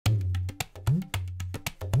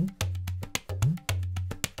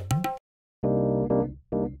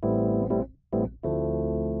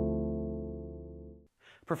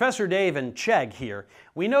Professor Dave and Chegg here.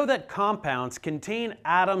 We know that compounds contain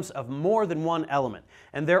atoms of more than one element,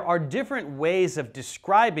 and there are different ways of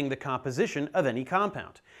describing the composition of any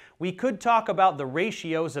compound. We could talk about the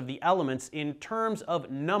ratios of the elements in terms of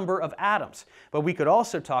number of atoms, but we could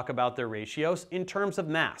also talk about their ratios in terms of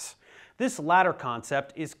mass. This latter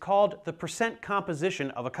concept is called the percent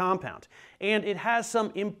composition of a compound, and it has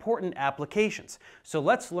some important applications. So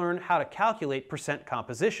let's learn how to calculate percent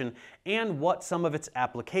composition and what some of its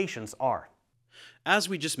applications are. As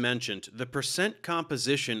we just mentioned, the percent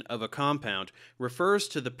composition of a compound refers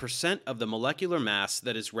to the percent of the molecular mass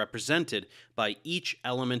that is represented by each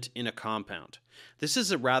element in a compound. This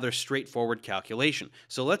is a rather straightforward calculation,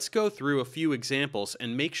 so let's go through a few examples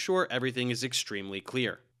and make sure everything is extremely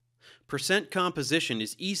clear. Percent composition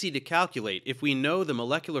is easy to calculate if we know the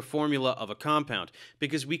molecular formula of a compound,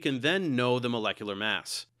 because we can then know the molecular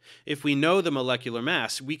mass. If we know the molecular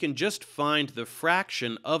mass, we can just find the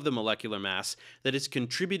fraction of the molecular mass that is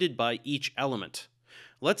contributed by each element.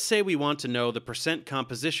 Let's say we want to know the percent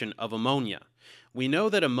composition of ammonia. We know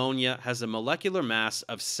that ammonia has a molecular mass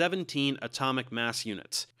of 17 atomic mass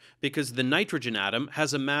units, because the nitrogen atom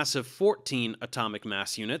has a mass of 14 atomic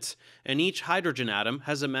mass units, and each hydrogen atom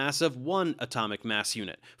has a mass of 1 atomic mass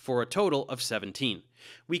unit, for a total of 17.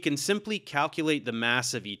 We can simply calculate the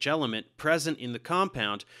mass of each element present in the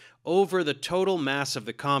compound over the total mass of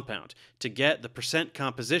the compound to get the percent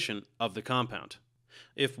composition of the compound.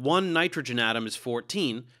 If one nitrogen atom is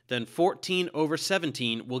 14, then 14 over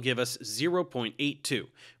 17 will give us 0.82,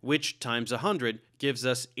 which times 100 gives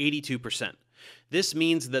us 82%. This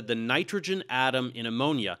means that the nitrogen atom in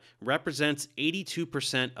ammonia represents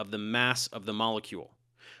 82% of the mass of the molecule.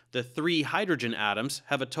 The 3 hydrogen atoms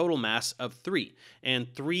have a total mass of 3,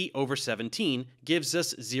 and 3 over 17 gives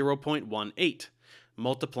us 0.18.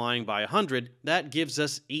 Multiplying by 100, that gives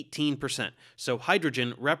us 18%. So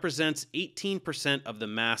hydrogen represents 18% of the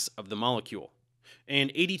mass of the molecule.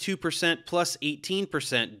 And 82% plus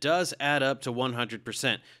 18% does add up to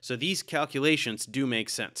 100%, so these calculations do make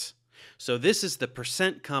sense. So this is the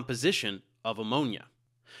percent composition of ammonia.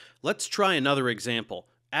 Let's try another example.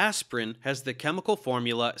 Aspirin has the chemical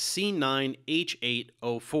formula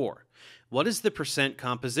C9H8O4. What is the percent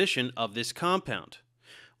composition of this compound?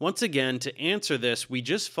 Once again, to answer this, we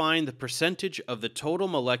just find the percentage of the total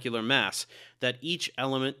molecular mass that each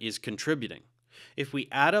element is contributing. If we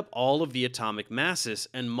add up all of the atomic masses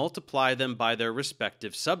and multiply them by their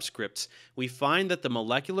respective subscripts, we find that the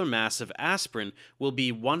molecular mass of aspirin will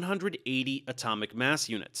be 180 atomic mass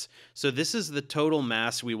units. So this is the total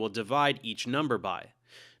mass we will divide each number by.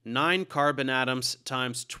 9 carbon atoms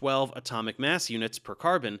times 12 atomic mass units per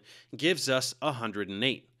carbon gives us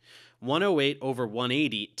 108. 108 over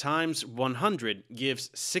 180 times 100 gives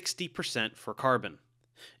 60% for carbon.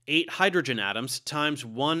 8 hydrogen atoms times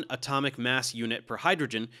 1 atomic mass unit per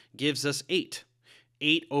hydrogen gives us 8.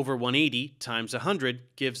 8 over 180 times 100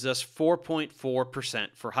 gives us 4.4%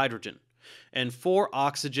 for hydrogen. And 4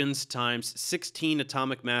 oxygens times 16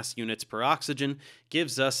 atomic mass units per oxygen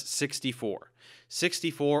gives us 64.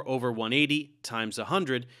 64 over 180 times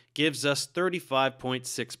 100 gives us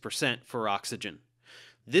 35.6% for oxygen.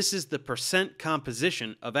 This is the percent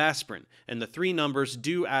composition of aspirin, and the 3 numbers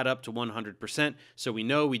do add up to 100%, so we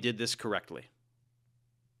know we did this correctly.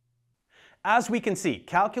 As we can see,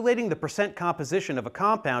 calculating the percent composition of a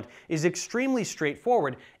compound is extremely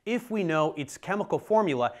straightforward if we know its chemical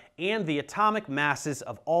formula and the atomic masses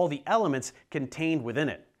of all the elements contained within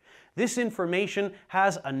it. This information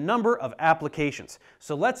has a number of applications,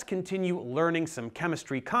 so let's continue learning some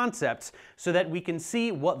chemistry concepts so that we can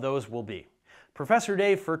see what those will be. Professor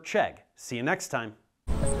Dave for Chegg. See you next time.